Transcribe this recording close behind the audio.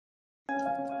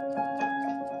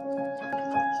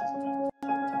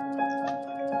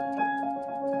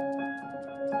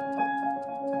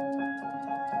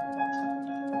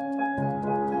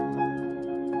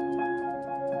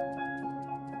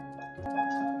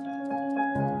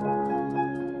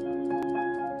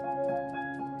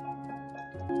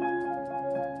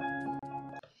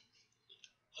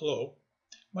Hello,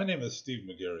 my name is Steve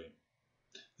McGarry.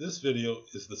 This video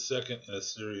is the second in a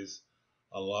series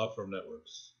on law firm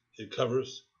networks. It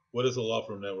covers what is a law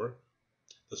firm network,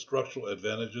 the structural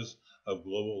advantages of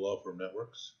global law firm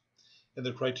networks, and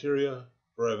the criteria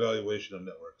for evaluation of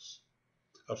networks.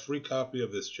 A free copy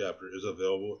of this chapter is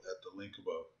available at the link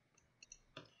above.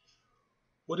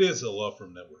 What is a law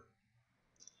firm network?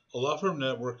 A law firm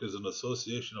network is an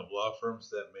association of law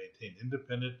firms that maintain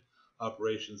independent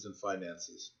operations and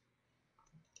finances.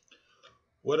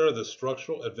 What are the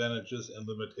structural advantages and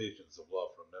limitations of law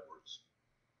firm networks?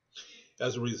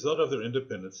 As a result of their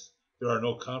independence, there are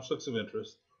no conflicts of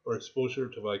interest or exposure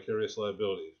to vicarious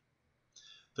liability.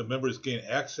 The members gain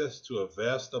access to a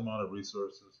vast amount of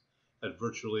resources at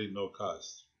virtually no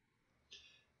cost.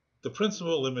 The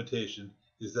principal limitation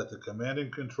is that the command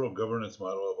and control governance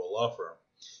model of a law firm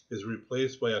is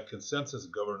replaced by a consensus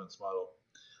governance model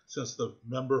since the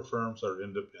member firms are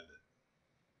independent.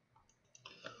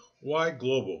 Why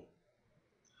global?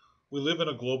 We live in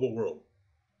a global world.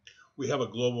 We have a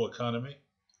global economy,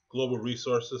 global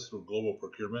resources through global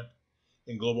procurement,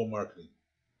 and global marketing.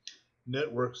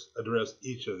 Networks address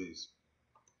each of these.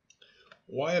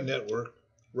 Why a network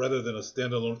rather than a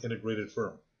standalone integrated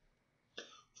firm?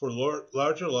 For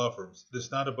larger law firms, it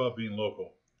is not about being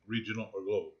local, regional, or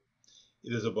global.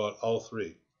 It is about all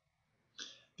three.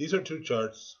 These are two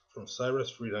charts from Cyrus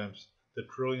Freedom's The $1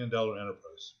 Trillion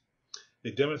Enterprise.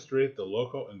 They demonstrate the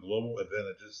local and global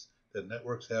advantages that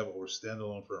networks have over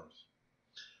standalone firms.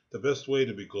 The best way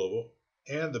to be global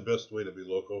and the best way to be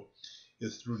local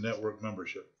is through network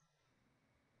membership.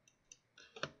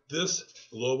 This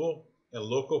global and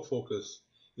local focus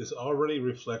is already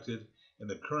reflected in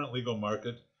the current legal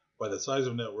market by the size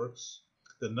of networks,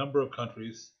 the number of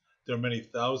countries, their many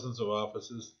thousands of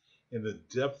offices, and the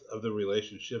depth of the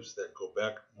relationships that go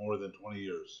back more than 20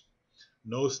 years.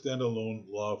 No standalone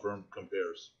law firm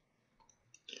compares.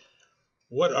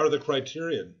 What are the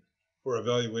criteria for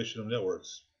evaluation of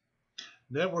networks?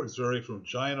 Networks vary from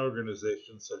giant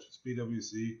organizations such as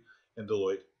PwC and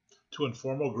Deloitte to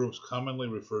informal groups commonly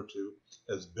referred to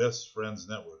as best friends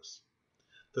networks.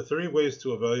 The 3 ways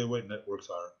to evaluate networks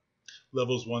are: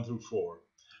 levels 1 through 4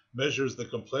 measures the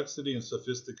complexity and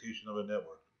sophistication of a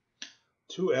network.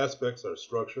 2 aspects are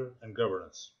structure and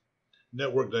governance.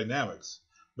 Network dynamics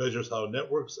measures how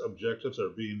networks' objectives are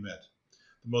being met.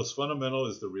 The most fundamental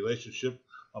is the relationship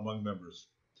among members.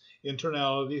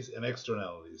 Internalities and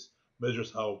externalities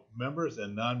measures how members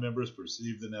and non-members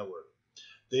perceive the network.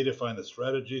 They define the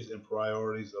strategies and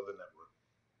priorities of the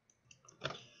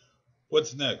network.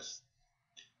 What's next?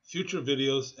 Future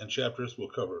videos and chapters will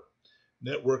cover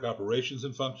network operations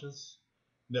and functions,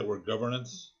 network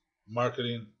governance,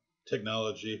 marketing,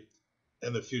 technology,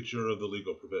 and the future of the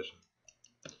legal profession.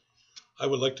 I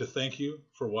would like to thank you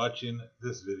for watching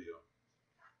this video.